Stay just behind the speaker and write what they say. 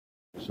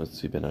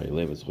Schatzi ben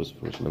Ailem is Rus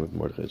für Schlimm mit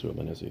Mordechai so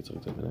ben Esel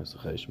zurück ben Esel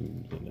Chaish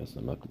ben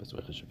Esel Mark bes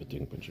Rechesh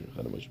beting ben Shir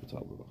Khala Mosh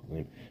betal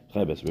bekommen.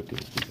 Chai bes Ribke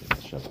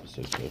das Schaf bes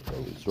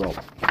Israel.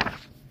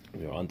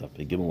 We are on top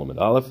of Gimel with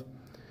Aleph,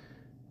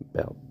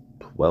 about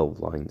 12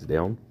 lines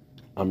down.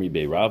 Amri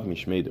Bei Rav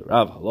Mishmei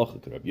Rav Halacha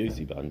to Rabbi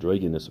Yossi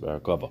Androginus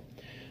Barakava.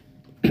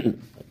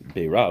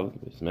 Bei Rav,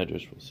 this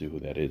medrash, we'll see who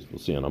that is. We'll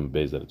see on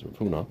Beis that it's Rav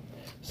Huna.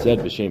 Said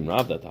B'Shem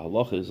Rav that the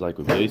halacha is like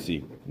Rabbi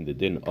Yossi in the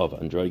din of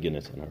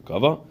androgynous and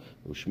Arkava.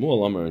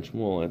 Shmuel Amar and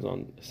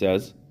Shmuel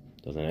says,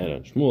 doesn't add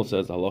on. Shmuel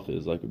says the halacha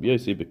is like Rabbi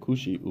Yossi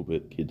Bekushi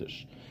Ubet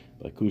Kiddush.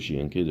 By Kushi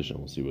and Kiddush, and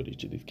we'll see what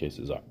each of these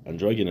cases are.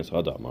 Androgynous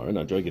Hadamar, and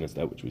androgynous,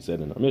 that which we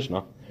said in our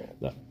Mishnah,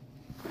 that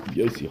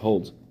Yossi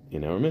holds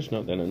in our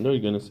Mishnah, then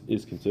androgynous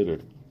is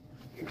considered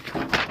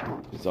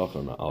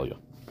Zachar Ma'alya.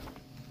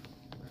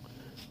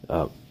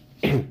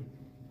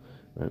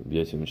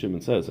 Yossi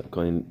Shimon says,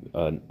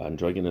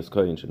 androgynous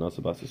Kohen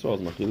Shenasa Bas Yisrael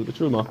is Machil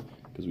B'Truma,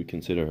 because we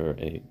consider her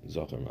a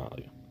Zachar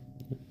Ma'alya.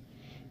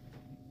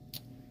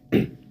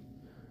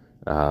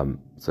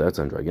 So that's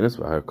androgynous.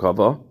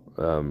 Harkava,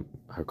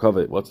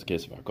 what's the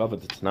case of Harkava?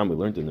 The Tanam we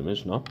learned in the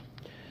Mishnah.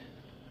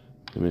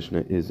 The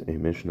Mishnah is a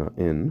Mishnah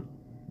in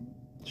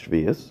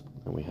Shvius,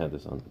 and we had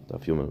this on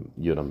Daf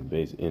Yudam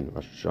Beis in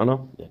Rosh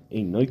Hashanah.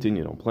 In Noitin,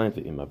 you don't plant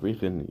it. In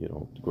Mavrichin, you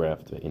don't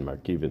graft it. In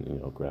Markivin, you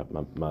don't graft.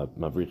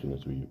 Mavrichin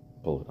is where you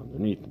pull it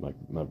underneath.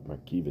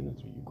 Markivin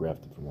is where you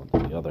graft it from one to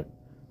the other.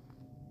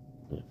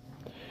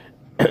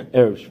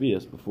 Erev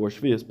Shvius, before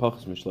Shvius,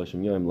 Pachas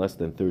Mishlashim Yom, less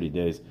than 30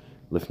 days,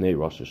 Lifnei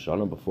Rosh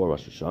Hashanah, before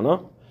Rosh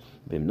Hashanah.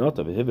 And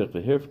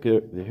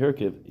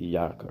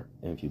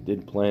if you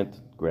did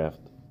plant, graft,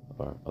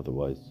 or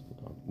otherwise,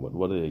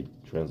 what do they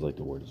translate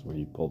the word? Is where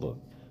you pull the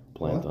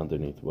plant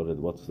underneath.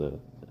 What's the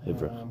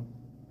hivrich?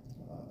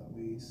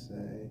 We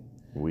say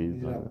we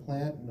do not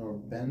plant nor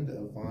bend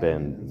a vine.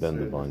 Bend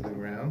the vine to the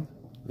ground.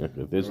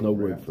 Okay, there's no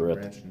word for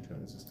it.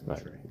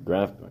 Right.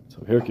 Graft. Right.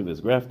 So hirkiv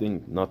is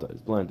grafting, nata is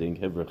planting.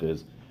 Hivrich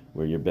is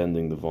where you're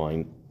bending the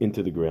vine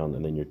into the ground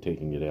and then you're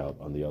taking it out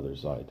on the other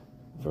side,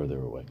 further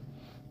away.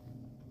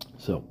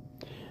 So,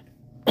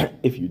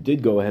 if you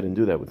did go ahead and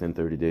do that within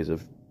 30 days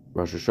of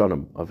Rosh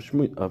Hashanah, of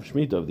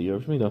Shemitah, of the year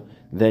of Shemitah,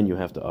 then you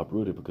have to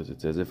uproot it because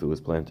it's as if it was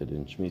planted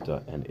in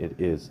Shemitah, and it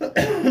is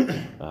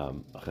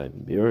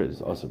it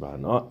is also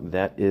Ba'ana.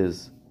 That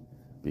is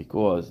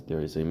because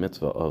there is a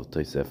mitzvah of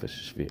Tosefes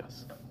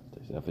Shvias.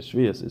 Tosefes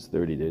Shvias is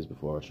 30 days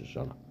before Rosh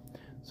Hashanah.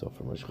 So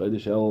from Rosh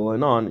Chodesh Elul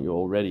and on, you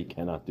already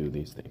cannot do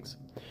these things.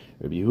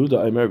 Rabbi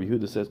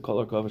Yehuda says,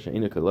 "Kol harkava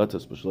she'eina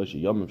kalatas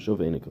b'shloisha yamim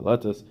shuva eina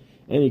kalatas."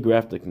 Any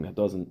grafting that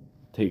doesn't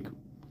take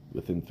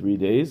within 3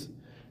 days,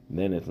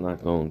 then it's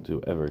not going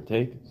to ever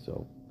take.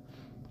 So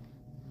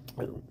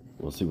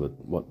we'll see what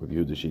Rabbi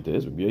Yehuda shita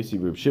is. Rabbi Yossi,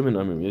 Rabbi Shimon,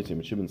 Rabbi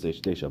Shimon say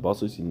shtei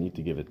shabbosos. You need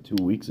to give it 2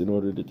 weeks in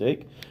order to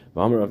take.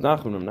 Amar Rav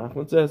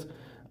Nachman says,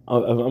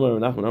 Amar Rav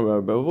Nachman,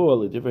 Amar Rav Bavua,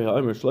 l'divrei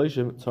ha'omer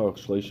shloishim tzarich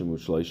shloishim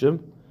u'shloishim.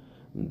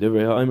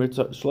 According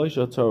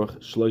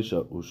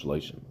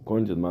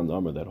to the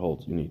Mandamar that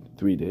holds, you need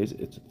 3 days,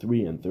 it's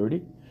 3 and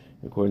 30.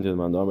 According to the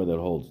Mandamar that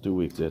holds 2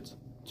 weeks, it's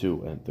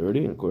 2 and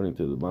 30. And according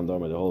to the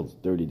Mandamar that holds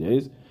 30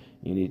 days,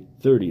 you need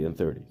 30 and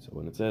 30. So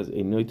when it says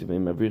it doesn't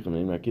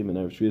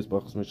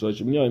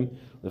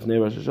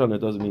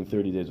mean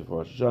 30 days before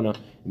Rosh Hashanah.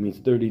 It means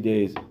 30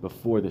 days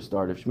before the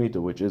start of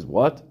Shemitah, which is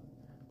what?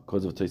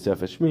 Because of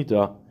Tosefes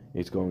Shemitah,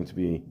 it's going to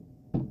be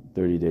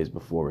 30 days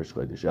before Rosh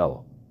Chodesh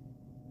Elul.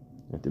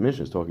 And the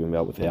Mishnah is talking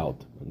about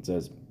without. And it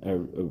says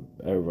Erev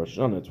Rosh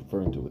Hashanah, it's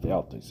referring to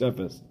without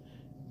Tosefes.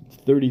 It's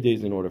 30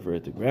 days in order for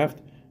it to graft.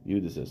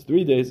 Yehuda says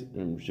 3 days,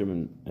 and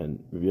Shimon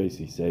and Rabbi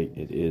Yossi say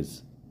it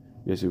is.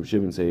 Yossi and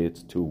Shimon say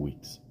it's 2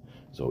 weeks.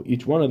 So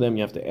each one of them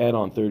you have to add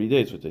on 30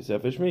 days for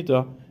Tosefes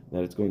Shemitah.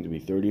 That it's going to be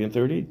 30 and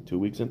 30, 2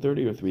 weeks and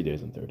 30, or 3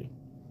 days and 30.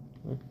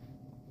 Okay.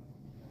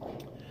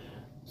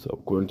 So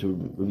according to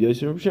Rabbi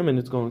Yossi and Rabbi Shimon,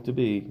 it's going to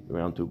be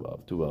around 2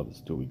 B'Av. 2 B'Av is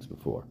 2 weeks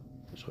before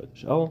Rosh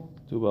Chodesh Elul.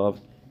 2 B'Av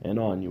and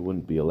on, you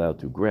wouldn't be allowed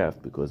to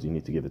graft because you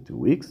need to give it 2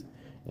 weeks.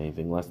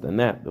 Anything less than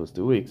that, those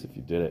 2 weeks, if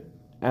you did it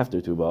after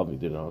 2 B'Av, you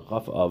did it on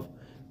Chaf Av,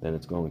 then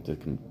it's going to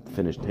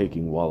finish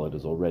taking while it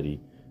is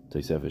already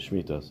Tosefes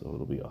Shemitah, so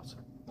it'll be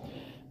awesome.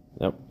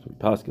 Now, so we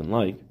paskin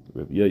like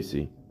Rabbi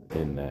Yossi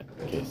in that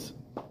case.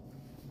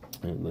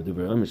 And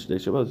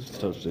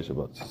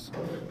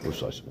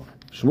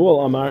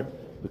Shmuel Amar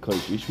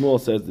b'Koshi. Shmuel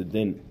says that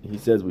then he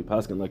says we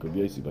paskin like Rabbi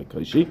Yossi by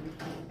Koshi,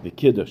 the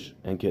Kiddush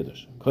and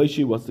Kiddush.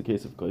 Koshi, what's the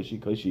case of Koshi?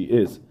 Koshi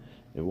is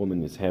a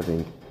woman is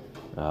having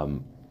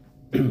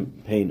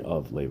pain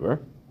of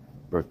labor,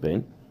 birth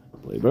pain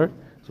of labor.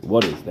 So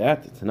what is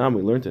that? It's now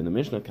we learned in the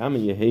Mishnah.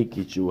 Rameir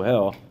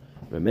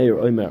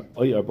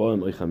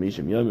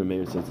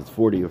says it's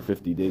 40 or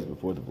 50 days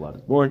before the Vlad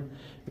is born.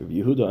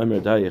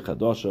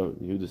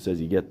 Yehuda says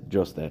you get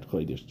just that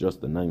Chodesh,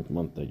 just the 9th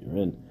month that you're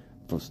in,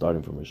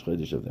 starting from Rosh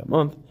Chodesh of that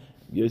month.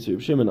 Kishu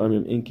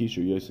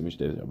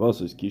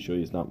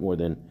is not more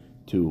than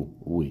 2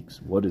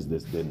 weeks. What is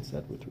this din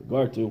said with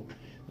regard to?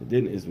 The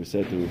din is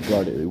said to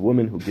regard a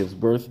woman who gives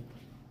birth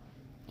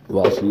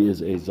while she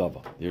is a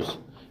zava.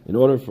 In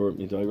order for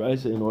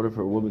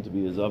a woman to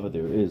be a zava,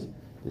 there is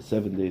the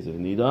 7 days of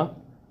nida.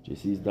 She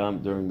sees dam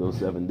during those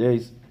 7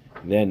 days.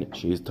 Then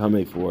she is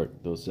tamei for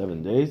those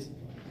 7 days.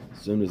 As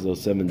soon as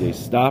those 7 days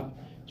stop,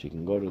 she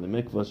can go to the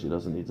mikvah. She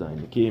doesn't need zayin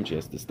nikim. She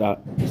has to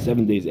stop. The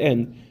 7 days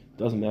end.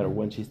 Doesn't matter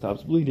when she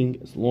stops bleeding,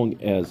 as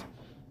long as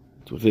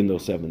it's within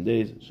those 7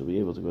 days, she'll be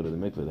able to go to the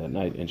mikvah that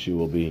night, and she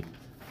will be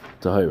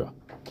tahira.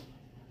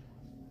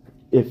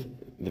 If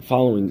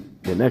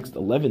the next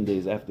 11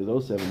 days after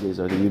those 7 days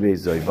are the Yimei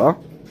Zayva,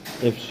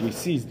 if she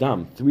sees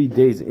dam 3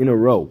 days in a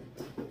row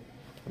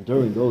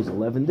during those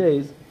 11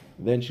 days,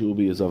 then she will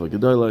be a Zava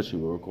Gedola. She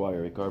will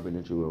require a carbon,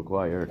 and she will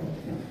require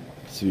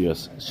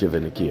Svias Shiva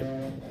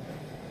Nikiyah.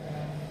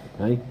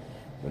 Okay?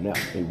 But now,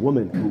 a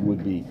woman who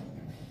would be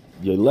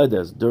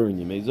Yeledes during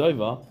Yimei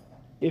Zayva,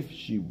 if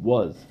she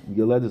was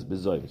Yeledes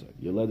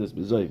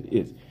B'Zayv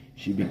is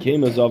she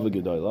became a Zava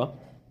Gedola,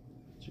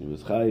 she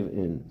was chayiv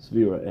in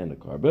Svira and a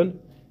carbon,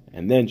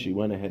 and then she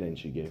went ahead and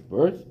she gave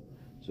birth.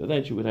 So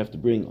then she would have to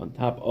bring on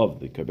top of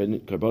the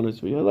carbonis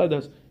for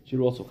Yeledes, she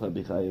would also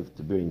be chayiv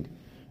to bring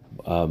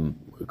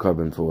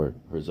carbon for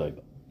her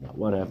zayva. Now,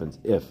 what happens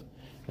if?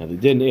 Now, the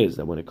din is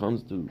that when it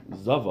comes to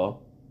zava,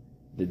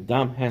 the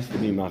dam has to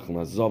be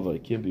machmas zava.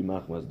 It can't be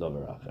machmas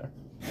davar acher.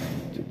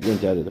 It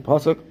went out of the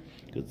pasuk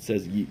because it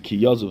says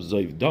ki yazov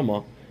zayv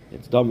dama.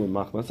 It's dama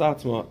machmas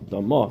atzma,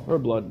 dama her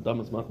blood,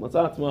 dama machmas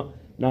atzma,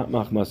 not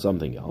machmas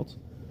something else,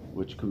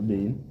 which could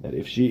mean that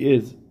if she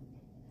is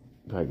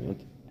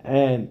pregnant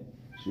and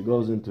she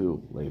goes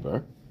into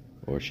labor,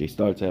 or she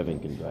starts having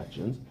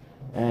contractions,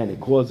 and it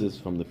causes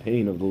from the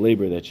pain of the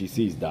labor that she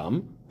sees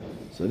dam,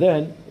 so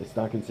then it's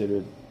not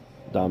considered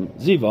dam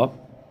ziva,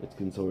 it's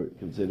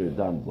considered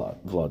dam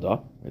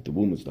vlada. Right? The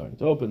womb is starting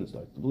to open, it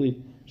starts to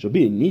bleed. She'll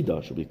be in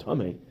nida, she'll be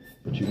tamei,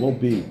 but she won't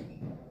be,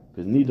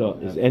 because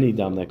nida is any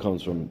dam that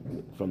comes from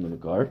the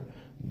makar,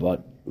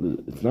 but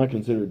it's not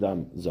considered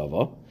dam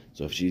zava.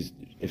 So if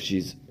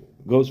she's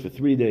goes for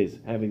 3 days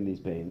having these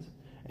pains,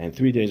 and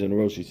 3 days in a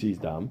row she sees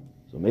dam,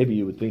 so maybe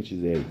you would think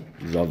she's a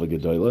zava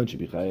gedola and she'd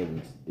be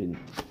chayav in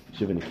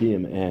shiva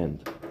nikiyim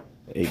and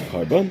a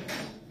carbon.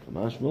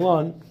 Kamash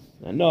Milan.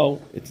 And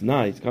no, it's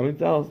not. It's coming to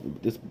tell us,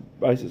 this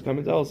price is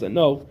coming to tell us that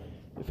no,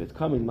 if it's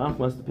coming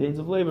machmas the pains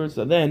of labor,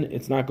 so then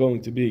it's not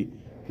going to be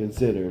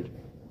considered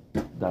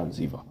dam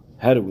ziva.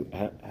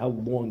 How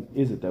long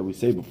is it that we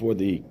say before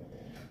the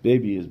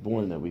baby is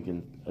born that we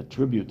can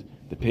attribute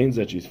the pains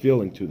that she's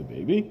feeling to the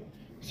baby?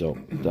 So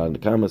the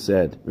Kama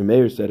said,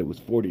 Meir said it was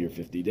 40 or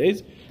 50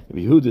 days.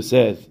 Yehuda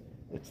says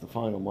it's the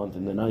final month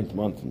in the 9th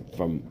month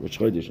from Rosh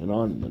Chodesh and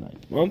on in the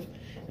 9th month.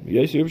 And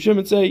Yosef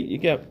Shimon say you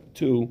get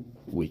 2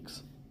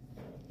 weeks.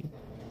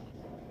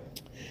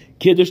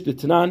 Kiddush the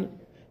Tanan.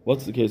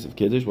 What's the case of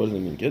Kiddush? What does it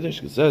mean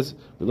Kiddush? It says,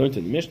 we learned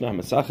in the Mishnah,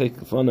 Masachek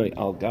Kafanoi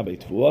al Gabe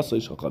Tvuasa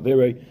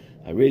Shalchavere,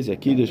 I raise a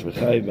Kiddush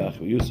v'chayiv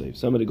v'achu Yosef.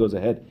 Somebody goes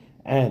ahead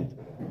and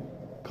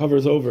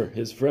covers over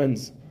his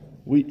friend's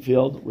wheat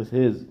field with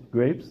his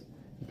grapes.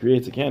 He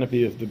creates a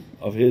canopy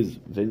of his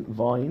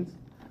vines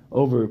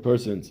over a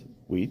person's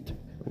wheat,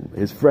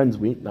 his friend's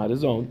wheat, not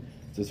his own.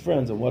 It's his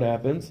friend's, and what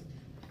happens?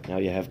 Now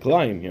you have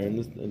kalayim here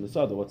in the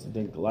Sada. What's the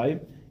thing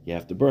kalayim? You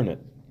have to burn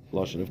it.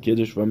 Lashon of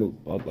Kiddush,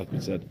 like we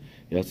said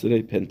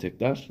yesterday, pen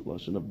tikdash,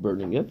 lashon of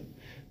burning it.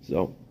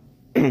 So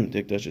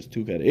tikdash is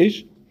 2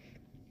 kadesh.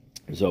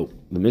 So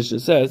the Mishnah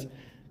says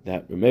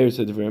that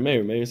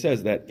Rameir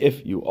says that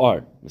if you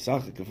are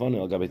Mesachik Kafana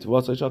al Gabe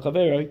Tuwasa Shal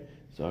Chaveroi,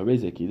 so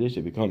Hareze Kiddush,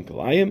 you become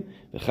Kalayim,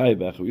 V'chai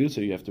B'achu so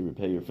you have to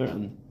repay your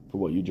friend for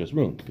what you just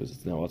ruined, because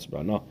it's now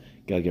Atzbra. No,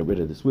 you gotta get rid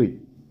of this wheat.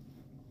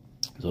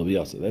 So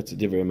that's a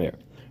Divrei Rameir.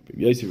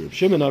 Yosef Reb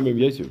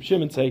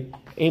Shimon say,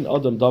 Ein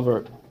Adam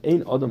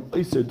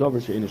Iser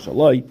Davar She'ein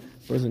Shalai.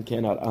 Person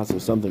cannot answer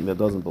something that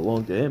doesn't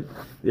belong to him.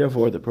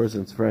 Therefore,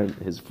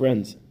 his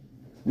friend's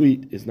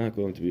wheat is not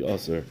going to be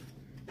Aser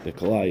the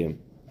Kalayim.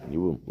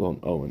 You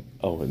won't owe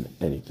him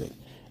anything.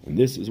 And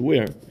this is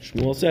where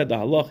Shmuel said the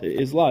halacha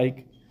is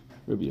like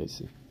Rabbi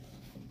Yossi.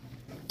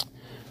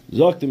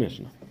 Zok the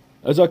Mishnah.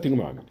 Zok the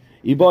Gemara.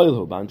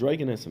 Iboilhu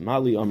b'androgenes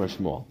mali amar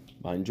Shmuel.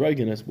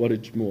 B'androgenes, what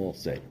did Shmuel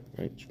say?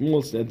 Right?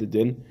 Shmuel said the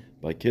din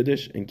by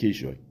Kiddush and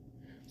Kishoy.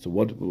 So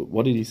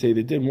what did he say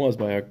the din was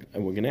by?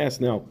 And we're going to ask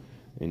now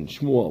in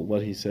Shmuel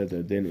what he said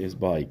the din is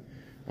by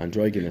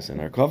androgenes and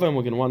Arkava, and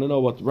we're going to want to know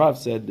what Rav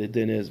said the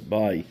din is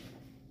by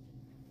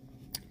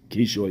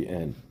Kishoy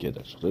and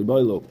Kiddush. So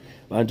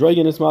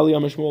androgenes mali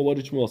amar Shmuel. What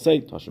did Shmuel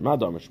say?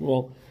 Tashemad amar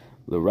Shmuel.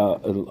 The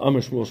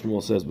Amar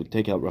Shmuel says we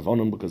take out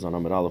Ravanon because on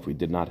Amar Aleph we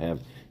did not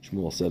have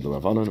Shmuel said the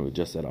Ravanon, we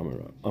just said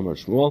Amar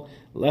Shmuel.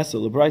 Less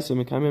of the Braisa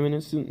Mekayim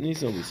in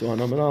Nisan. We saw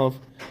on Amar Aleph,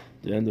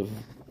 the end of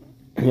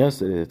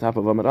yesterday, the top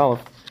of Amar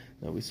Aleph,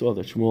 that we saw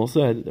that Shmuel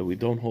said that we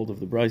don't hold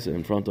of the Braisa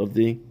in front of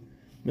the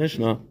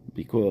Mishnah,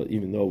 because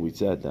even though we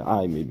said that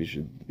maybe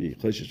should be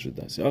Cheshish with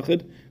Das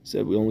Yachid,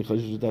 said we only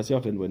Cheshish with Das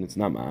Yachid when it's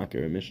not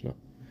Ma'akar in Mishnah.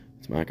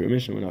 It's Ma'akar in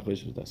Mishnah, we're not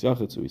Cheshish with Das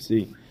Yachid, so we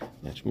see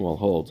that Shmuel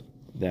holds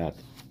that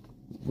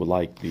we're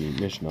like the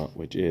Mishnah,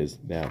 which is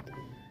that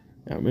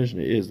our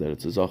Mishnah is that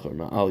it's a Zachar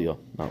Ma'alya,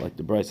 not like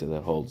the Braisa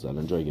that holds that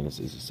androgynous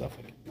is a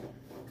suffix.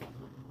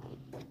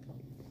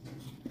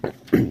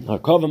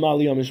 Akava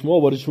Mali Am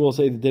Shmuel. What did Shmuel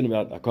say? The din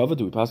about Akava?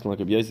 Do we pass like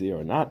Rabbi Yossi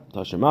or not?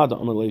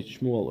 Tashemada Amar Le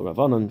Shmuel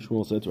Ravanan.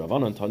 Shmuel said to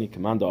Ravanan, Tani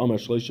Commander Amar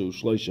Shloishu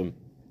Shloishim.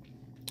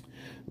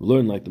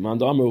 Learn like the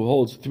Manda Amar who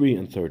holds 3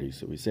 and 30.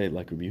 So we say it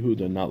like Rabbi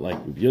Yehuda, not like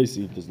Rabbi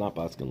Yossi. Does not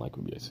pass like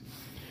Rabbi Yossi.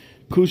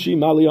 Kushi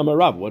Mali Amar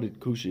Rav. What did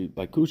Kushi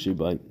by Kushi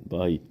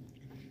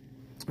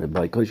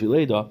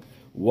Leda?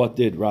 What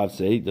did Rav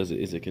say?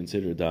 Is it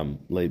considered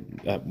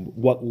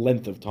what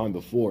length of time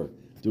before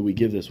do we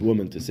give this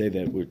woman to say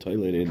that we're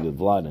toileted in the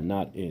Vlad and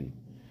not in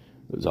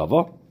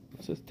Zava?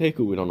 It says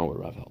Teku, we don't know what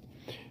Rav held.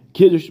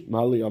 Kiddush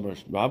Mali Amar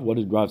Rav, what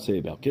did Rav say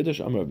about Kiddush?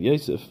 Amar Rav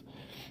Yosef.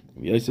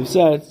 Yosef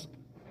says,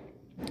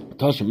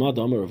 Tashemad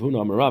Amar Rav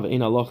Huna Amar Rav,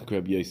 Ein Halach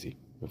Rabbi Yossi.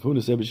 Rav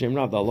Huna said b'shem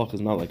Rav, the halach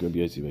is not like Rabbi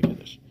Yossi by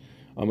Kiddush.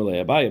 Amar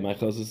Le Abaye, my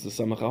chaz is the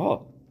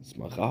Samachaha.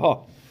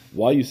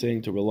 Why are you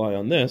saying to rely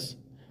on this?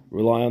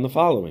 Rely on the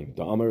following.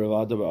 The Amar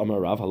Rav Amar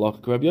Rav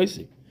halach Rabbi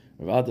Yossi.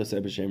 Rav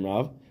said b'shem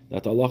Rav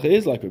that the halacha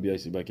is like Rabbi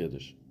Yossi by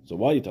Kiddush. So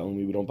why are you telling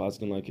me we don't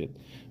paskin like it?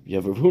 You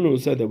have Rav Huna who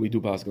said that we do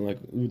paskin like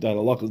that.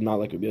 Halacha is not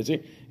like Rabbi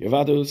Yossi. You have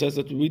Rav who says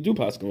that we do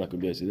paskin like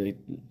Rabbi Yossi.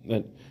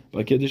 That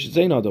by Kiddush it's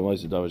ain't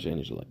otherwise the davar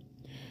she'eni shalei.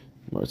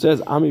 It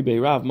says Ami Bei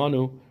Rav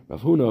Manu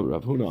Rav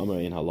Huna Amar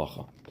Ein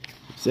Halacha.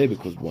 Say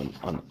because one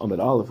on Amud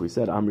Aleph we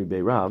said Amri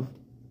Bei Rav.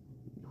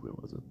 Where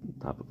was it?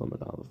 Top of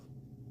Amud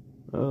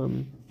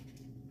Aleph.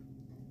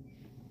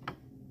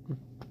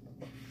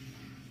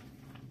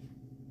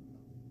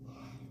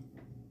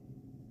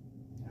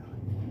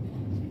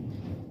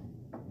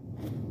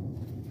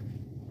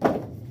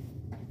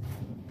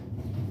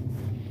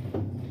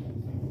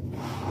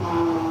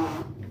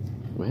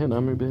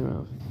 Amri Bei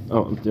Rav.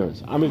 Oh, there it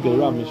is. Amri Bei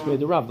Rav, Mishmei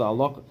de Rav, the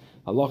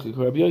halacha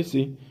Rabbi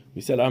Yossi.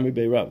 We said Amri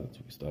Bei Rav. That's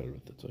what we started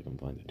with. That's so I can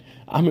find it.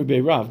 Amri Bei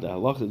Rav, the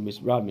halacha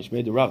is Rav,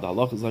 Mishmei de Rav. The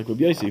halacha is like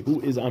Rabbi Yossi.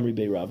 Who is Amri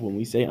Bei Rav? When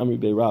we say Amri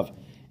Bei Rav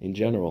in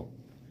general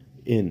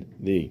in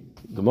the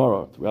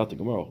Gemara, throughout the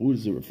Gemara, who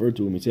does it refer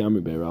to when we say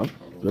Amri Bei Rav?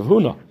 Rav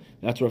Huna.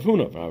 That's Rav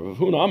Huna. Rav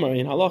Huna Amar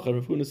in halacha.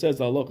 Rav Huna says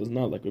the halacha is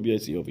not like Rabbi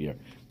Yossi over here.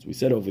 So we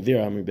said over there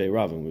Amri Bei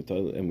Rav,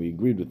 and we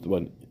agreed with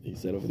what he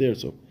said over there.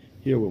 So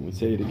here, when we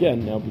say it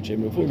again, now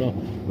B'Shem Rav Huna,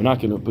 we're not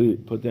going to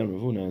put down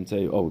Rav Huna and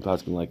say, oh, we're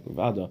passing like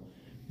Rav Ada.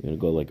 We're going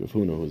to go like Rav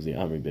Huna, who's the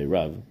Amri Bei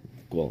Rav.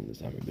 Call him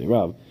this Amri Bei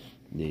Rav.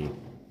 He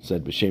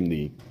said B'Shem,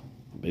 the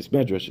Beis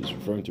Medrash, is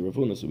referring to Rav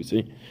Huna. So we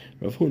say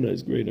Rav Huna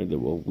is greater, that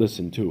we'll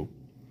listen to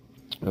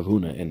Rav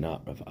Huna and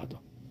not Rav Ada.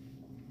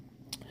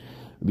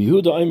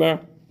 Yehuda Aimer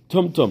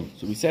Tum Tum.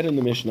 So we said in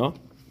the Mishnah,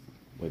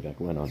 way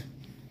back when on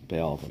Pei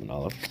Aleph and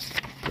Aleph,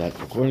 that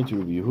according to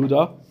Rabbi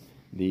Yehuda,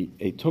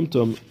 a Tum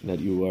Tum that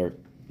you are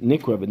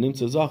Nikra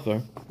v'nimtza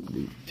zachar,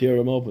 you tear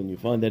him open, you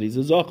find that he's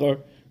a zachar,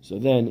 so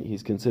then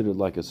he's considered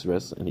like a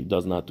sris, and he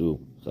does not do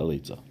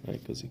chalitza,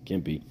 right? Because he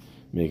can't be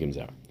megim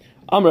zara.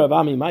 Amar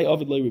Avami, my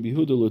Ovid le Rabbi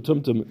Yehuda lo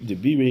tumtum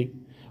debiri.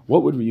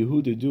 What would Rabbi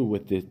Yehuda do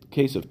with the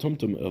case of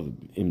tumtum of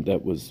him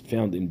that was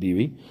found in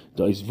Biri?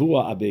 Da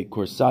isvua abe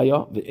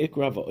korsaya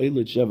ve'ikra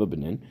va'oilet sheva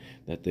benin,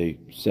 that they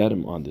sat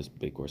him on this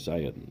be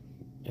korsaya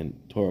and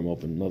tore him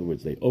open. In other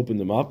words, they opened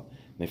him up,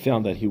 and they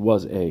found that he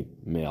was a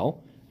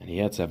male, and he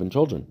had 7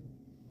 children.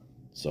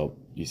 So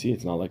you see,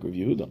 it's not like Rav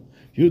Yehuda.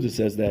 Yehuda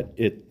says that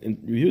Rav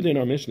Yehuda in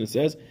our Mishnah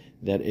says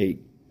that a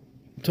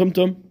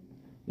tumtum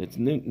that's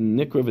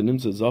nikra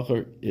v'nimtza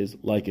zachar is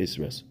like a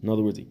sris. In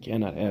other words, he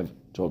cannot have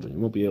children. He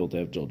won't be able to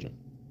have children.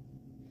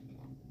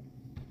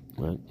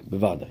 Right?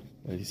 Bevadai.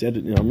 Right? He said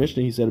it in our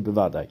Mishnah. He said it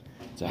bevadai.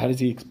 So how does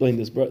he explain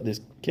this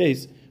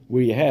case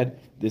where you had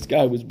this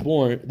guy was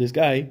born? This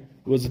guy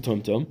was a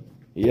tumtum.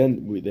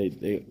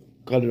 They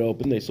cut it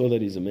open. They saw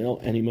that he's a male,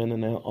 and he went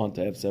on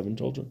to have 7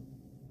 children.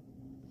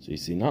 So you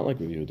see, not like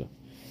Rabbi Yehuda.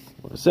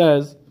 What it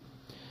says,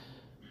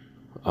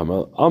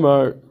 Amar,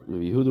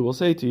 Rabbi Yehuda will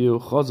say to you,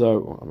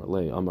 Chazar, or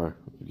Amar,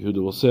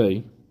 Yehuda will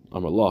say,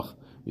 Amar Lach,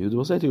 Yehuda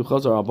will say to you,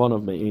 Chazar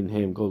Abanav Me'in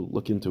Haim, go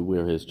look into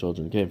where his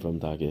children came from,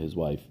 Taka, his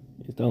wife.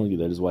 He's telling you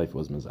that his wife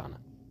was Mazana.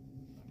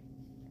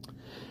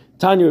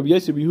 Tanya Rabbi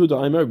Yossi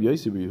Yehuda, Amar Rabbi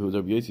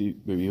Yossi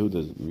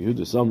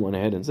Yehuda, someone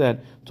ahead and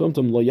said,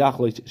 Tumtum lo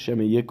yachlech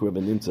sheme yikra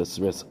v'nimtza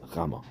sres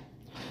chama.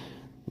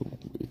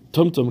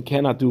 Tumtum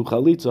cannot do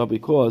chalitza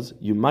because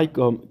you might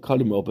go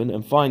cut him open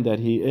and find that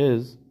he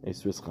is a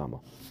sris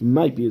chama. He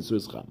might be a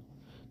sris chama.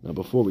 Now,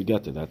 before we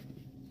get to that,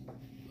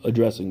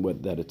 addressing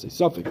that it's a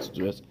suffix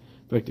dress,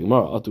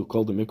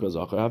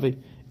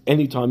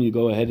 anytime you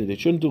go ahead and they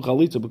shouldn't do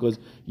chalitza because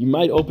you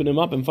might open him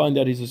up and find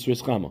that he's a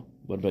sris chama.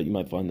 What about you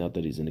might find out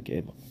that he's in a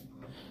keva?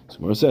 So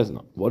Gemara says,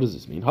 no. What does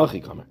this mean?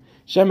 Hachi kamer.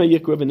 Shema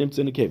yikra v'nimtza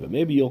in a keva.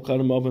 Maybe you'll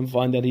cut him open and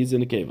find that he's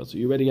in a keva. So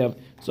you already have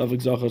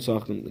suffix zachar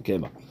in the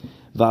keva.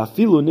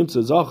 Va'afilu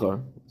nimtza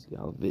zachar,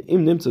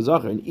 v'im nimtza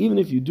zachar, and even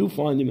if you do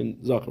find him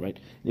in zachar, right?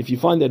 And if you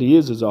find that he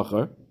is a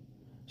zachar,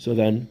 so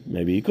then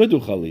maybe he could do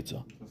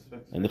chalitza,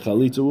 and the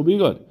chalitza will be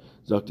good.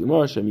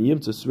 Zaktimar shemi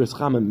yimtza sris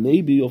chama.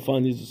 Maybe you'll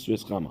find he's a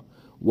sris chama.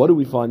 What do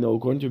we find though?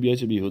 According to Rabbi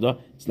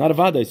Yehuda, it's not a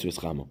vaday sris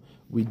chama.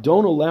 We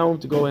don't allow him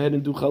to go ahead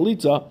and do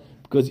chalitza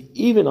because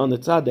even on the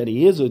tzad that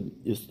he is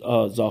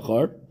a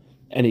zachar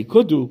and he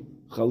could do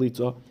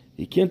chalitza,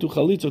 he can't do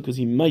chalitza because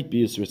he might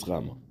be a sris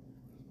chama.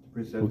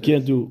 We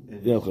can't do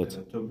Yelchitz.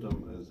 The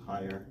Tumtum is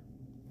higher.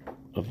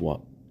 Of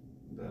what?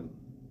 Then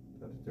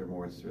that they're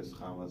more Sris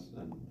Chamas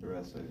and the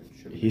rest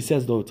should be. He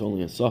says though it's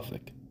only a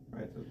suffix.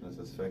 Right, so it's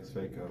a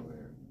Sfek over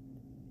here.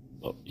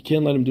 Oh, you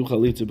can't let him do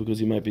Chalitza because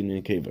he might be in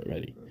the Keva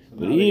already. So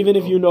but even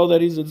if you know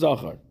that he's a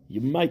Zachar,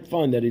 you might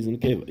find that he's in the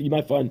Keva. You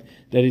might find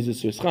that he's a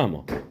Sris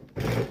Chama.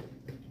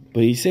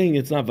 But he's saying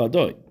it's not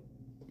Vadoi.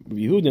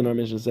 Yehuda in our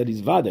mission said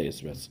he's Vadei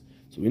Esres.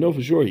 So we know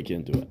for sure he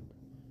can't do it.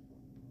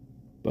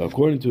 But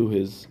according to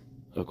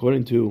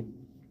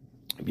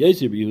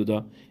Yosef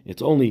Yehuda,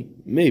 it's only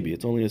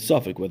a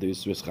suffix whether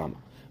it's Sris Chama.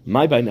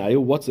 My by now,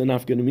 what's the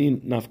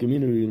nafkamina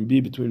going to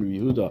be between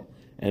Yehuda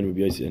and Rabbi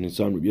Yosef and his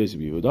son Rabbi Yosef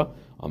Yehuda?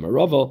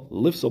 Amaravel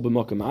lifsol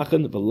b'makom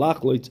achen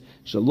v'lachloit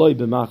shaloi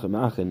b'makom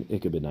achen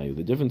ikabenayu.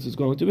 The difference is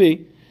going to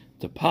be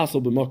to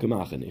passel b'makom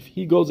achen. If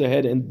he goes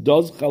ahead and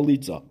does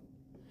chalitza,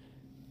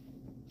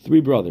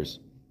 3 brothers,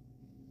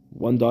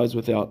 one dies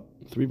without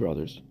 3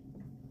 brothers.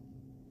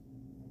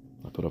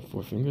 I put up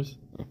 4 fingers.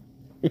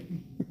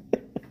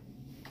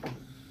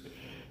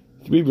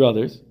 3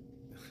 brothers,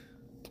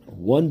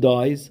 one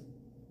dies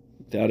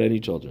without any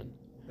children,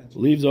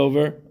 leaves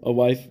over a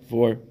wife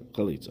for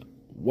chalitza.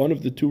 One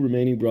of the 2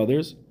 remaining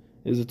brothers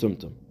is a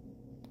tumtum.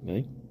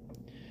 Okay,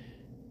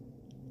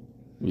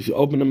 we should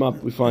open him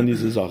up. We find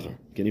he's a zachar.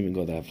 Can't even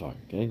go that far.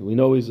 Okay, we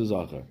know he's a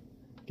zachar.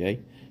 Okay,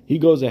 he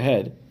goes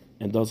ahead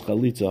and does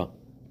chalitza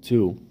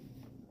to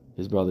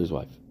his brother's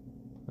wife,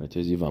 right, to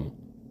his yivama.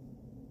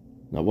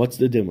 Now, what's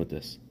the din with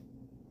this?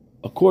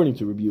 According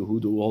to Rabbi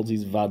Yehuda, who holds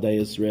these vadei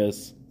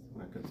esres,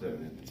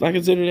 it's not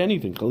considered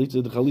anything. The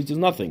chalitza is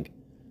nothing.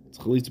 It's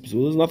chalitza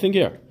psul is nothing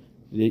here.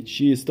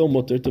 She is still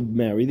mutter to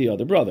marry the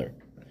other brother.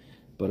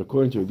 But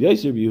according to Rabbi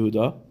Yosef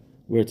Yehuda,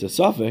 where it's a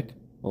suffix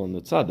on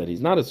the tzad that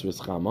he's not a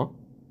Sris Chama,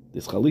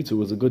 this chalitza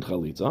was a good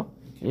chalitza,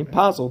 and he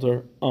passed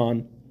her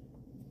on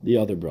the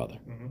other brother.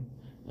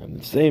 Mm-hmm. And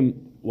the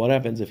same, what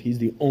happens if he's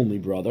the only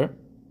brother?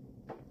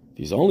 If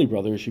he's the only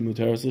brother, is she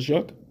muteres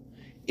l'shuk?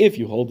 If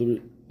you hold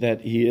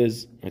that he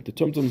is, right, the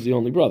tumtum is the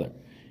only brother.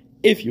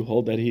 If you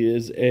hold that he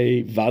is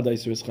a vadai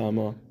Sris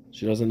Chama,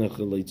 she doesn't have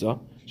chalitza,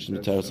 she's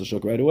muteres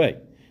l'shuk right away.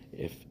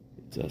 If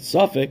it's a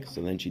suffix,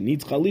 so then she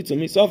needs chalitza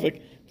mi-suffix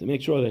to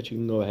make sure that she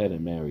can go ahead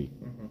and marry.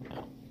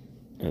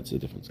 Mm-hmm. That's the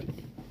difference.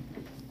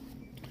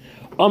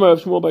 Amar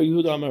Rav Shmuel bar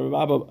Yehuda, Amar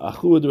Rav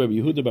Achud, Rav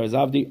Yehuda bar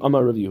Zavdi,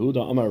 Amar Rav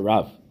Yehuda, Amar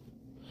Rav.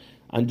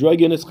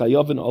 Androgynous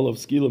chayavin all of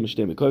skila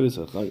mishtei mekovis.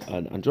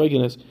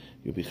 Androgynous,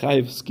 you'll be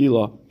chayiv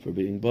skila for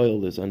being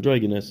boiled as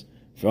androgynous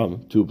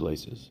from 2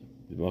 places: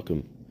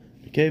 b'makom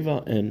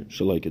mikeva and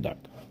shaloi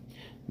kedarka.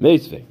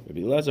 Meisvei,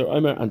 Rabbi Elazar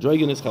Omer,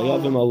 androgynous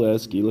chayavim all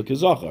skila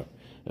kezachar.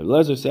 Rabbi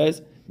Elazar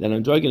says that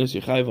androgynous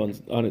you chayiv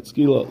on its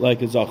skila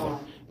like a zachar.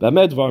 When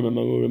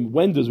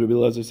does Rabbi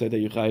Elazar say that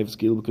you chayiv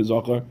skila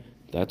kezachar?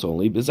 That's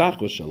only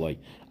bezachar shaloi.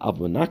 Av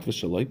manakva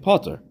shaloi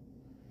potter.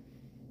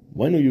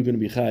 When are you going to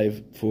be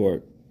chayiv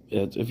for?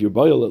 If you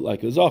boil it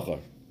like a zachar,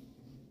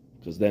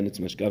 because then it's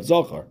mishkav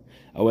zachar.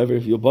 However,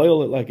 if you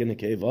boil it like in a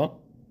keva,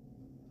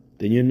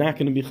 then you're not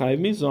going to be chayiv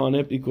misa on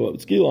it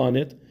because skill on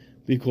it,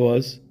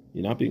 because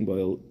you're not being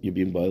boiled. You're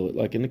being boiled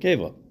like in a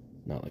keva,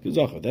 not like a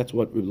zachar. That's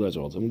what Rabbi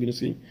Elazar holds. I'm going to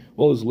see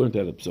all is learned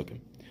out of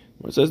Psukim.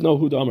 When it says no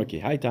hu damar ki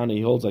hai tana,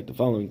 he holds like the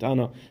following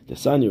tana: the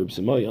sani Rabbi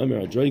Simoi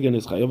Amir Androgen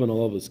is chayav on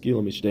all of the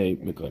skill mishtei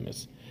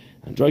mekoimis.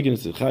 Androgen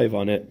is chayav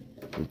on it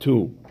from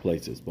 2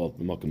 places, both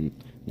b'makom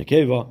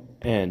nekeva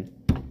and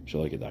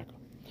shaloi kedarka.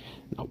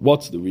 Now,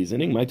 what's the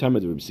reasoning? My time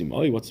at Rabbi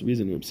Simoi. What's the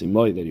reason Rabbi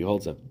Simoi that he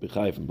holds that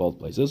b'chayiv in both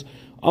places?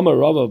 Amar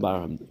Rava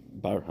bar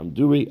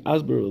Hamduri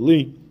Asber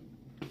Li.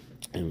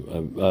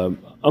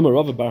 Amar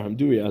Rava bar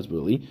Hamduri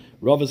Asber Li.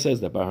 Rava says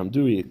that Bar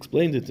Hamduri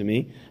explained it to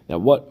me that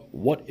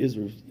what is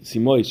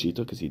Simoi's shita,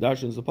 because he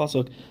darshans the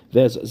pasuk.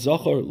 There's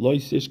zachar loy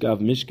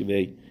sishkav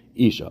mishkevei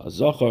isha. A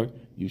zachar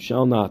you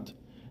shall not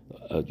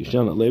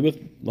lay with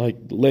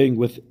like the laying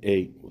with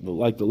a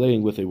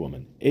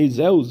woman.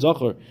 Ezeu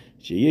zachar.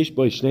 How do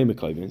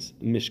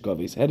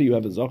you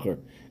have a zachar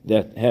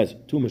that has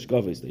 2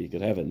 mishkaves that you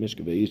could have at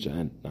mishkavei isha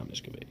and not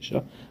mishkavei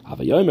isha?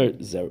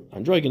 Havayomer zer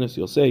androgynous.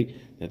 You'll say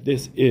that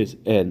this is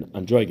an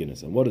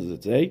androgynous, and what does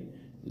it say?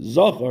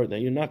 Zachar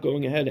that you're not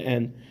going ahead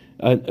and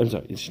I'm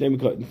sorry. It's shnei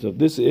mishkaves. So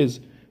this is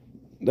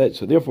that.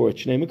 So therefore,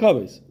 it's shnei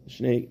mishkaves.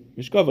 Shnei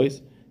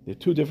mishkaves. There are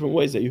 2 different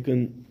ways that you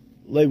can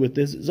lay with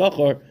this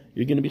zachar.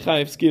 You're going to be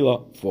chayiv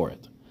skila for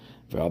it.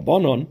 For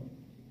Rabbanon.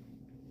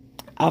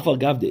 Afal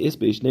gav de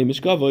isbeish name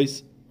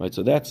mishkavois, right?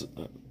 So that's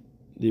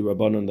the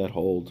Rabbanon that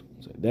hold.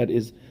 That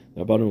is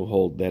the Rabbanon who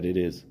hold that it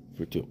is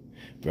for 2.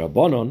 For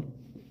Rabbanon,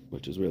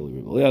 which is really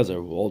Rabbi Eliezer,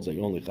 who holds that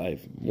you only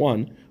chayiv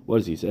 1. What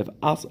does he say?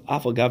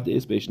 Afal gav de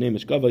isbeish name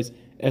mishkavois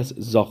es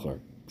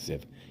zachar.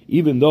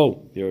 Even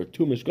though there are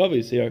 2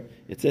 mishkavois here,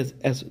 it says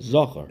es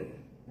zachar.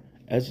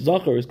 Es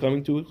zachar is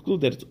coming to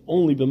exclude that it's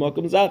only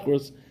b'makom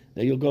zachros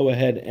that you'll go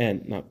ahead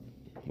and not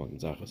b'makom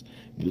zachros,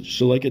 but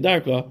shaloi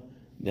kedarka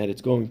that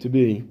it's going to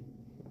be.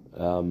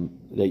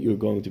 That you're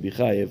going to be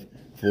chayiv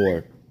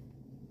for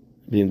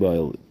being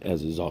boiled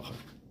as a zachar.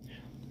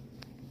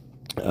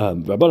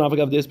 Rabban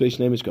avagav des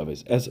beishnei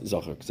mishkaves as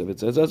zachar. Because if it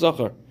says as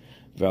zachar,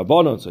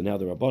 V'Rabbanon, so now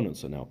the Rabbanon,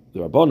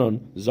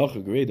 Zachar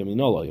Geredim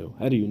Inolayu.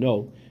 How do you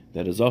know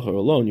that a Zachar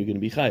alone you're going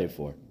to be chayiv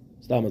for?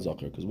 Stam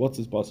Zachar, because what's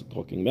this pasuk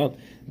talking about?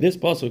 This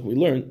pasuk we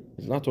learn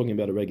is not talking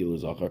about a regular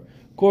Zachar.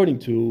 According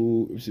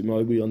to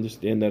Simai, we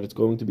understand that it's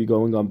going to be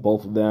going on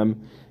both of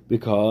them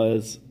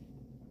because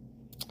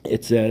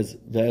it says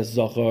that as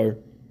Zachar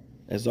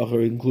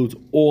includes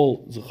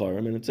all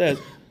Zacharim, and it says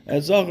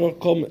as Zachar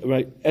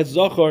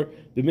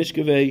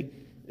b'mishkavei,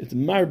 it's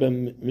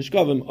marbem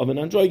mishkavim of an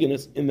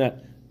androgynous in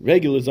that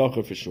regular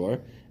Zachar for sure,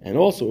 and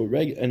also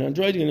an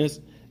androgynous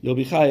you'll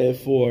be chayev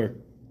for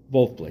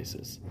both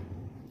places.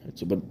 Right,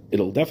 so, but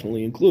it'll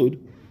definitely include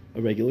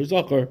a regular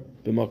Zachar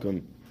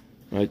b'makam.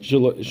 Right,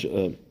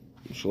 Shalai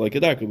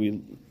Kedarka,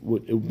 it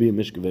would be a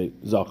mishkav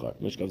Zachar.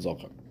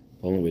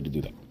 The only way to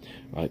do that.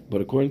 Right,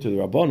 but according to the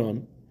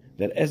Rabbanon,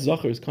 that es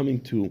Zachar is coming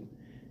to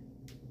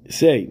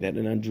say that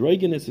an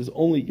androgynous is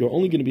you're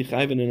only going to be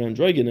chayiv in an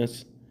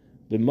androgynous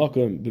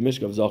b'makam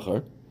b'mishkav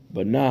Zachar,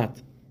 but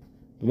not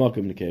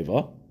b'makam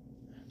nekeva.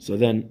 So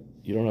then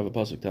you don't have a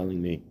pasuk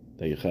telling me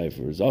that you're chayiv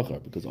for a Zachar,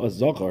 because us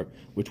Zachar,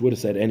 which would have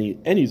said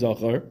any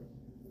Zachar,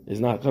 is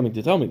not coming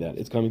to tell me that.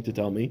 It's coming to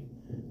tell me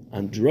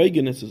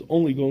androgynous is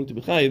only going to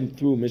be chayiv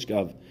through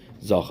mishkav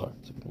Zachar.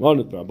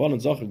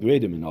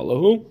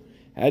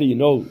 How do you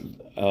know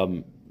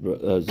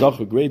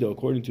Zachar Greda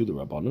according to the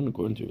Rabbanon,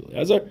 according to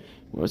Eliezer?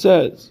 Where it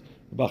says,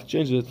 Bach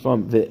changes it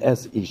from the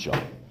es isha.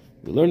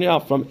 We learn now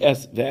from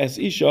the es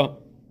isha,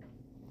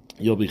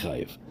 you'll be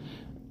chayiv.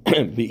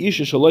 The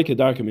isha shaloi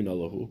kedarka min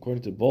Allahu.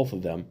 According to both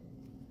of them,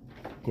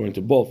 according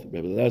to both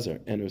Rabbi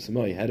Eliezer and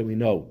Rasamai, how do we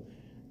know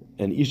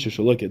an isha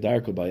shaloi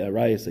kedarka by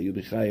arayis that you'll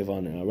be chayiv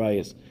on an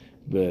arayis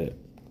be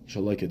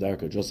shaloi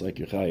kedarka, just like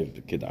you're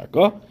chayiv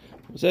kedarka?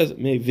 It says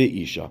me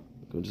vi isha.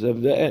 It could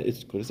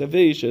have said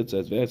veisha. It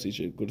says ve'es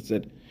isha. It could have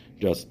said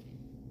just.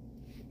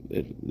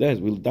 We'll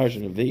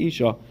darshan of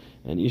veisha,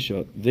 and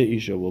isha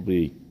veisha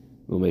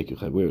will make you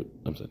chayiv.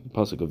 I'm saying the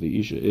pasuk of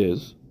veisha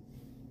is.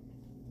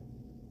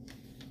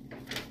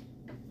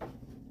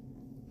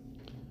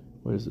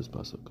 Where is this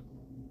pasuk?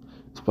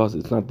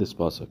 It's not this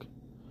pasuk.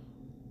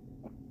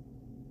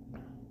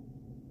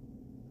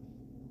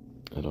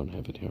 I don't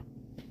have it here.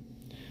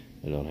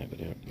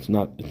 It's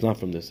not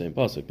from the same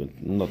pasuk, but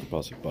another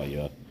pasuk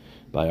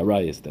by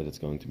Arayis that it's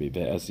going to be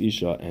ve'es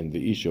isha, and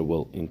the isha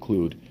will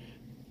include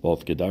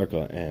both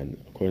Gedarka, and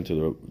according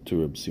to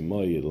Reb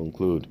Simai, it'll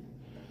include.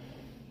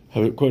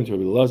 According to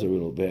Rabbi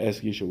Elazar,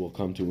 ve'es isha will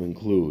come to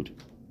include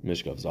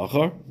mishkav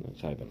Zachar,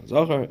 chayiv on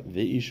Zachar.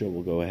 The isha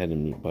will go ahead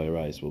and by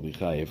Arayis will be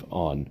chayiv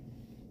on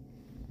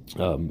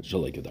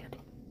Shalei Gedarka.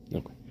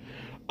 Okay.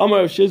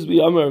 Amar of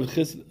Shizbi, Amar of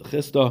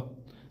Chista.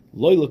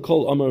 Loyla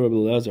kol Amar Rabbi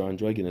Elazar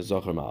androgynous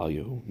Zachar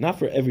ma'alyu. Not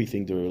for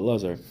everything to Rabbi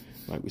Elazar.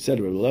 Right, we said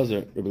Rabbi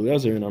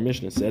Elazar in our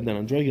Mishnah said that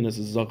androgynous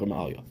is Zachar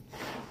ma'alyu.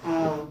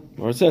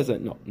 Or it says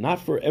that no, not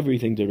for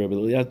everything does Rabbi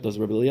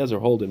Eliezer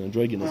hold an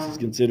androgynous is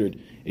considered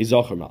a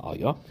Zachar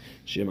ma'alya.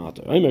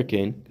 Shemata Omer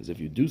Kain, because if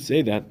you do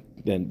say that,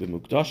 then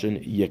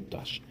b'mukdashin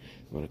yikdash.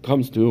 When it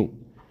comes to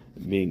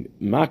being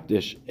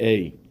makdish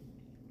a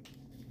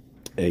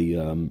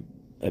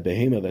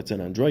behema that's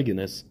an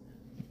androgynous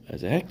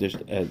as a hektish,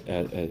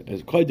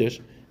 as a kodesh,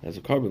 as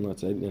a carbon,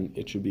 let's say, then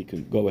it should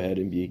go ahead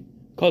and be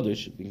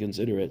kodesh and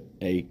consider it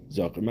a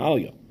Zachar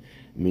ma'alya.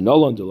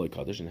 Minolan de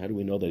Kaddish, and how do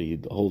we know that he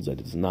holds that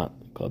it's not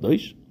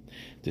Kaddish?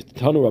 The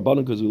Tanu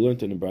Rabbanon, because we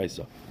learned it in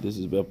Brisa. This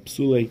is about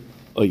Psule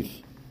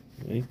Oif.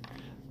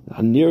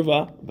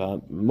 Hanirva,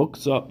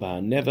 Muksa,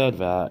 Nevad,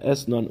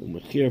 Esnan,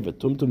 Umechir,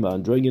 Tumtum,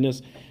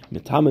 Androgynous,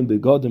 Metamen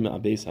Begodim,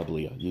 Abes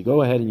Habliya. You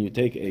go ahead and you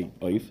take a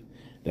Oif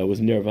that was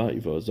Nirva,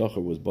 if a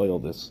Zachar was boil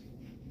this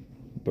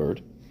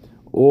bird,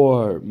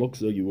 or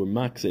Muksa, you were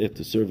Maksa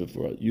to serve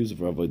it use it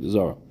for Avodah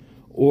Zarah.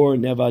 Or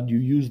Nevad,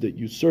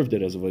 you served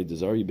it as a Avodah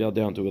Zarah, you bow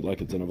down to it like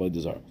it's an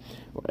Avodah Zarah.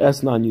 Or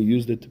Esnan, you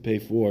used it to pay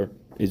for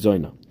a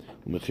Zoyna.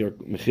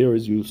 Mechir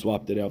is you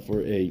swapped it out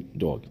for a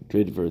dog,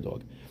 traded for a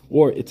dog.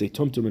 Or it's a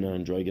Tumtum and an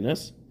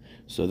androgynous.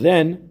 So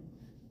then,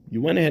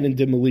 you went ahead and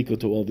did Malika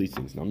to all these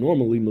things. Now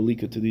normally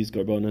Malika to these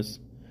Karbonas,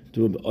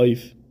 to an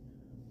Oif,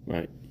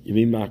 right? You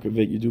mean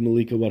Makravit, you do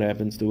Malika, what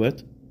happens to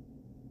it?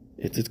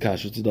 It's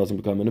Kashus, it doesn't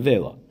become an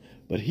Avela.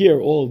 But here,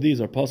 all of these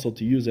are possible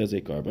to use as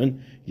a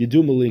carbon. You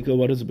do Malika,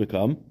 what does it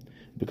become?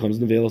 It becomes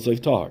Nevela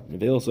Soif Tahar.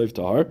 Nevela Soif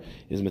Tahar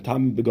is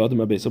Metam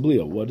Begadim Abes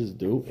Abliya. What does it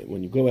do?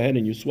 When you go ahead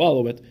and you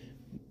swallow it,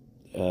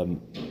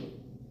 Nevela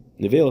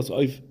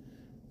Soif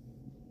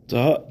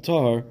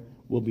Tahar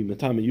will be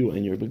Metam you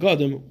and your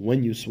Begadim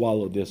when you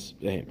swallow this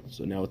behemoth.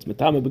 So now it's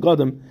Metam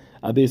Begadim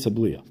Abes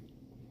Abliya.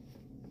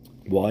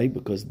 Why?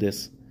 Because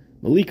this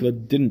Malika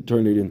didn't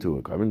turn it into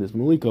a carbon. This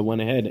Malika went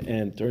ahead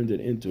and turned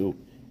it into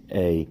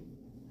a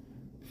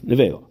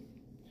Nevela.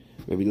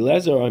 Rabbi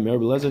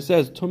Eliezer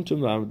says,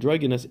 Tumtum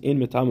androgynous in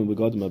metamim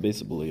begadim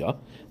abes abliya.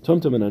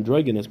 Tumtum and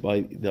androgynous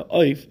by the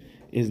oif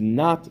is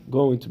not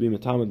going to be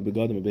metamim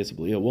begadim abes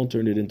abliya. It won't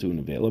turn it into a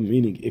nevela,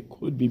 meaning it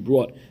could be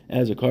brought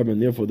as a carbon.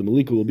 Therefore, the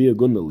malika will be a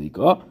good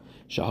malika.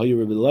 Shahayu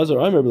Rabbi Eliezer,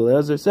 Rabbi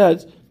Eliezer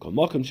says, Kol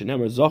makom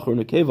shenemar zachor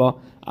nekeva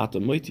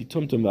atamoiti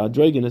tumtum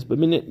v'adrogenes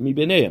mi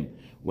beneim.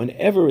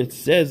 Whenever it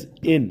says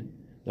in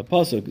the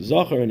pasuk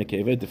zachor and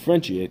nekeva, it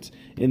differentiates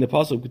in the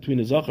pasuk between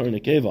a zachor and a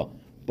nekeva.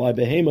 By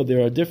behema,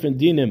 there are different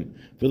dinim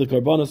for the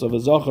karbanos of a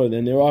zachor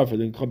than there are for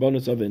the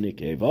karbanos of a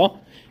nekeva.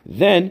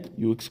 Then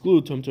you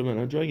exclude tumtum and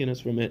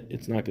androgynous from it.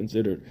 It's not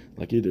considered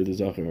like either the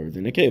zachor or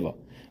the nekeva.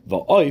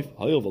 Va'oif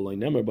hayov alay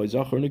nemer by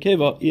zachor and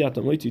nekeva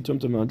iatamoiti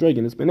tumtum and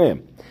androgynous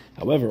beneim.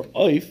 However,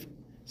 oif,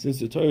 since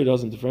the Torah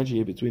doesn't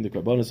differentiate between the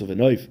karbanos of a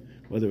oif,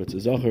 whether it's a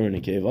zachor or a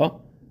nekeva,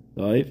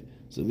 oif,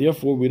 so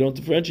therefore we don't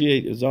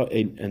differentiate,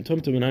 and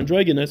tumtum and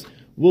androgynous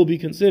will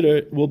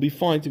be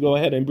fine to go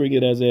ahead and bring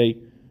it as a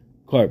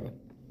carbon.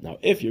 Now,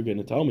 if you're going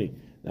to tell me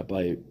that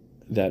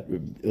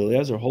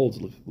Eliezer holds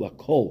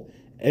lakol,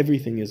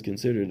 everything is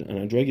considered, and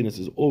androgynous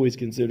is always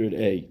considered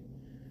a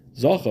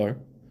zachar,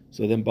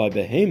 so then by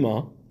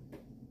behema,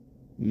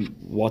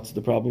 what's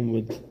the problem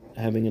with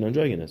having an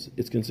androgynous?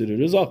 It's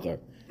considered a zachar.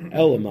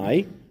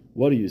 Elamai,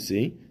 what do you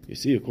see? You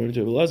see, according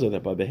to Eliezer,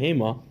 that by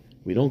behema,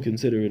 we don't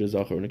consider it a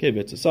zachar or nekeva.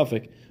 It's a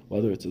suffix,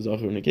 whether it's a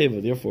zachar or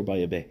nekeva. Therefore, by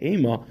a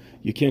behema,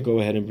 you can't go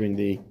ahead and bring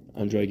the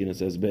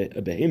androgynous as a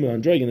behema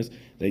androgynous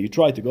that you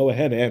try to go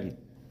ahead and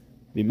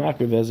be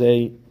makriv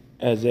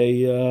as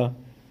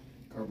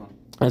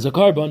a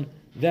carbon,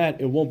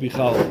 that it won't be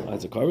chal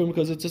as a carbon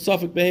because it's a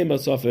suffix behema,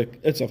 suffix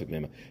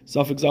behema,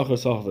 suffix zachar,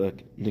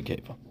 suffix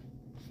nekeva.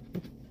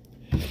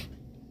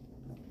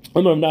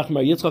 We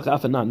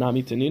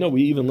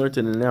even learned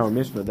it in our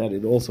Mishnah that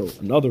it also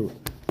another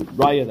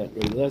raya that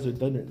Rabbi Eliezer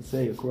doesn't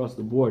say across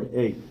the board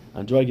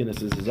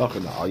androgynous is a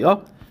zachar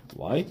ma'alya.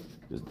 Why?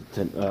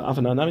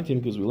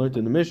 Because we learned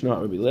in the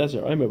Mishnah, Rabbi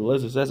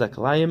Eliezer says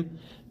akalayim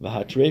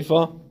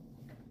v'hatreifa,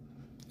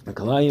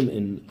 akalayim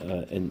in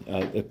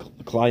a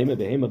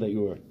behema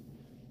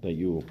that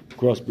you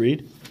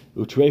crossbreed,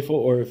 utreifa,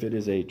 or if it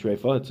is a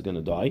treifa, it's going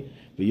to die.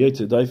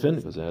 V'yotze daifen,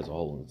 because it has a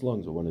hole in its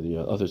lungs, or one of the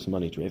other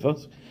simani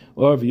treifas,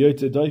 or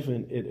v'yotze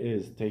daifen, it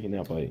is taken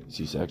out by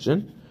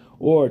C-section,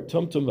 or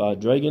tumtum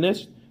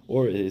v'adrogenes,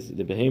 or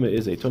the behema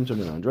is a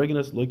tumtum and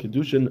androgynous, loy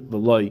kedushin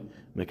v'loy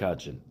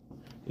mekachin.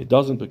 It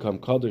doesn't become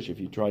kaddish if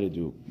you try to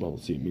do, well, we'll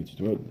see, it means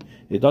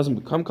it doesn't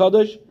become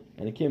kaddish,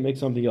 and it can't make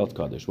something else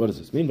kaddish. What does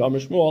this mean? And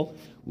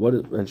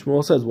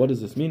Shmuel says, what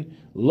does this mean?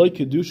 Loy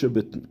kedushin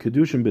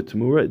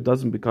b'temura, it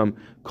doesn't become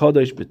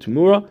kaddish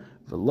b'temura,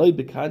 v'loy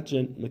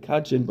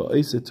mekachin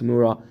ba'isa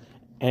temura,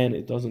 and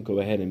it doesn't go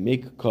ahead and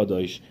make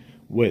kaddish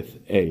with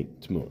a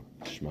temura.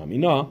 Shma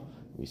mina.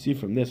 We see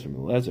from this, from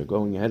Eliezer,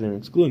 going ahead and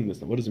excluding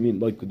this. Now, what does it mean?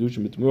 Like kedusha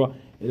b'temura,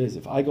 it is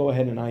if I go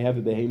ahead and I have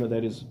a behema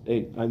that is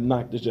I'm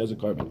not this as a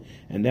carbon,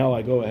 and now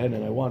I go ahead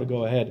and I want to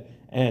go ahead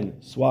and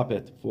swap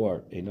it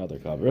for another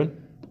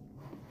carbon,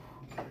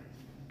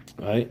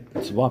 right?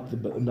 Swap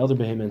another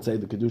behema and say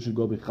the kedusha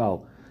go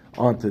bichal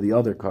onto the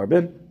other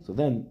carbon. So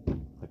then,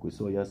 like we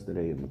saw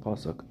yesterday in the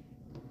pasuk,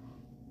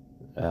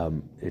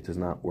 it does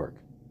not work.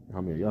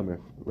 Hamir Yamir,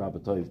 Rabba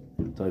Toiv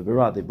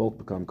V'Ra, they both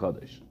become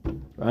Kaddish.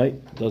 Right?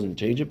 It doesn't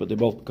change it, but they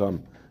both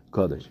become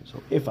Kaddish. So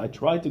if I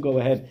try to go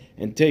ahead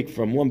and take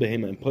from one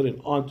behema and put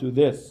it onto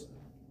this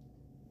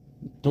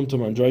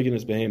tumtum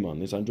androgynous behema,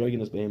 this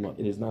androgynous behema,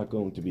 it is not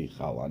going to be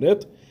chal on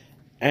it.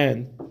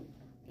 And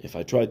if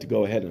I try to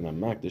go ahead and I'm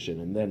makdish it,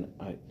 and then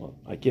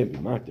I can't be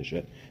makdish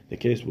it, the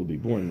case will be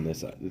born in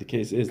this. The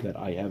case is that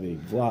I have a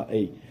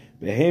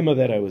behema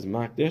that I was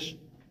makdish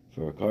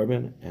for a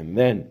carbon, and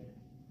then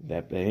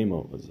that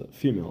behema was a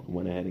female and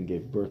went ahead and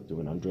gave birth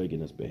to an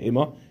androgynous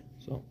behema,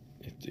 so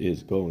it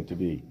is going to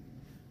be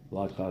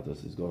Lad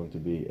Chatas is going to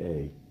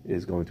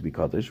be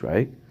Kaddish,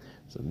 right?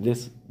 So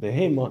this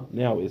behema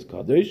now is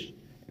Kaddish.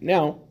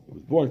 Now it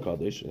was born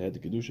Kaddish, it had the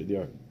Kedusha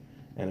there,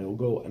 and I will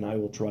go and I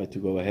will try to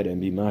go ahead and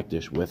be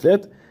Makdish with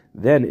it.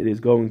 Then it's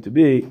not going to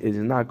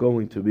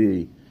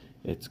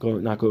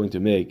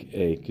make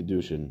a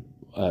Kedushin.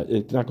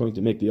 It's not going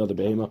to make the other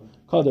behema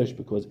Kaddish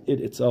because it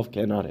itself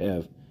cannot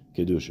have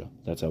Kedusha.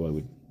 That's how I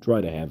would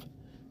try to have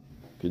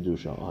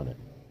Kedusha on it.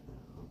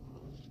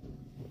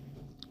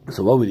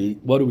 So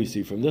what do we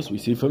see from this? We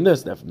see from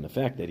this that from the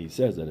fact that he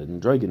says that an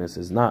androgynous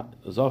is not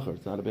a zachar,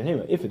 it's not a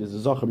behema. If it is a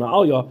zachar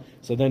ma'alya,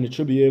 so then it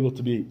should be able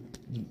to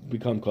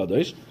become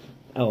kaddish.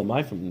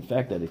 Elamai, from the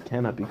fact that it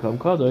cannot become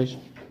kaddish,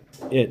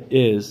 it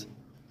is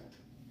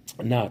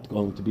not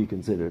going to be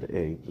considered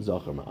a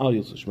zachar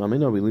ma'alya. So Shema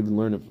Mina, we even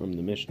learn it from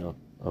the Mishnah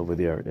over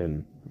there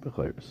in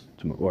Bechayros,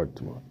 tomorrow.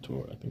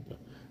 I think the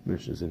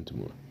Mishnah is in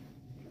tomorrow.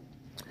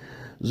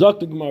 Zok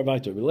the Gemara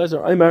weiter.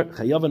 Eliezer Aimer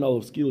chayavan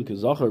olav skila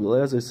kazachar.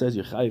 Eliezer says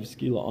you chayav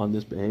skila on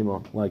this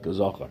behema like a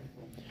zachar.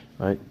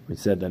 Right? We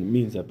said that it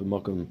means that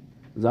b'makom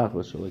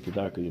zachar shalei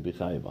kedarka you be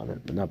chayav on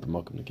it, but not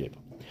b'makom nekeva.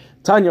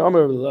 Tanya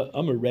Amar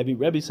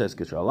Rebbe says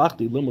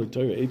Kishalachti limud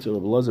Torah eitzel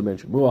Rabbi Eliezer ben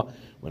Shmuel.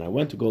 When I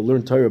went to go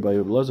learn Torah by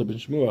Rabbi Eliezer ben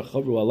Shmuel,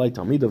 chavru alai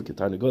talmidav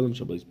ketana golim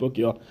shabais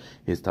bukya.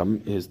 His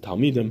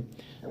talmidim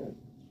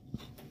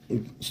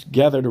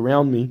gathered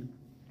around me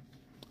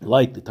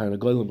like the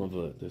Tarnagolim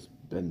of this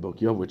Ben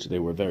Bokyo, which they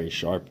were very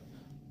sharp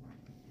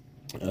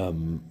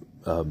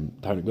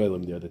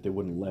Tarnagolim there, that they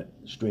wouldn't let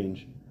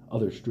strange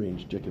other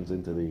strange chickens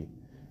into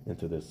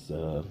this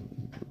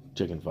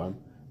chicken farm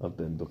up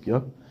in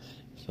Dukya.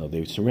 So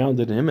they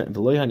surrounded him, and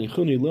they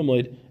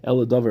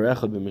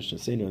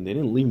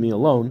didn't leave me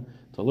alone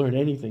to learn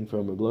anything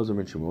from Rebbe Elazar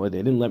ben Shmuel. They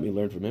didn't let me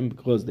learn from him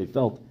because they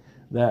felt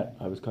that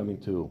I wasn't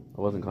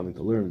coming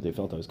to learn. They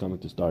felt I was coming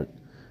to start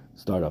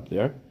up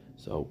there.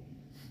 So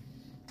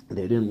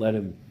they didn't let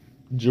him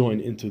join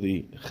into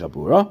the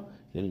Chabura.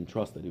 They didn't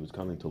trust that he was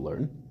coming to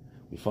learn.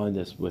 We find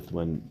this with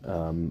when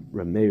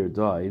Reb Meir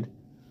died.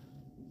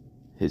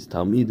 His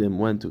Talmidim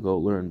went to go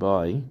learn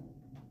by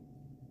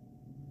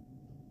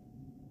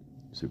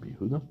Rabbi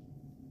Yehuda.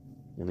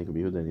 I think Rabbi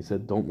Yehuda, and he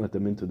said, "Don't let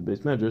them into the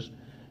Beis Medrash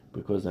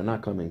because they're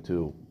not coming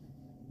to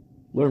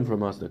learn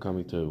from us; they're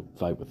coming to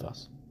fight with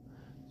us."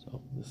 So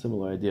the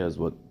similar idea is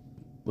what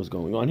was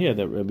going on here.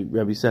 That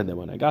Rabbi said that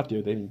when I got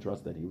there, they didn't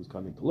trust that he was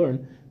coming to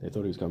learn; they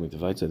thought he was coming to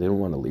fight, so they didn't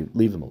want to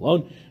leave him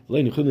alone. They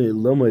only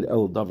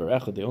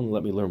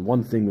let me learn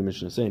one thing.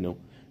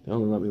 They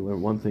only let me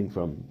learn one thing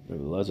from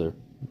Rebbe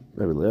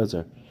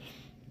Elazar.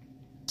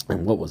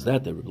 And what was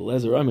that? That Rebbe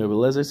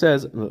Elazar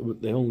says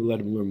they only let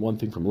him learn one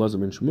thing from Elazar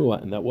ben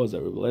Shmuel, and that was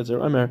that Rebbe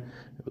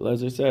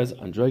Elazar says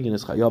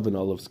androgynous chayavin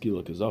olav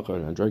skila kazachar,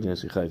 and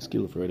androgynous chayav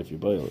skila for it if you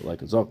boil it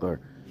like a zachar,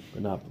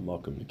 but not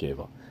b'makom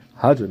nekeva.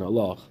 Hadron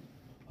Allah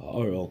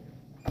ha'aral,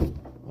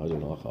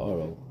 hadron Allah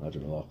ha'aral,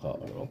 hadron Allah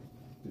ha'aral.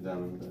 You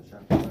done with the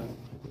chapter?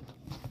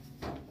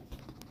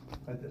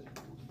 I did.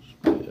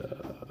 Yeah.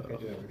 I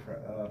do every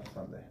Sunday.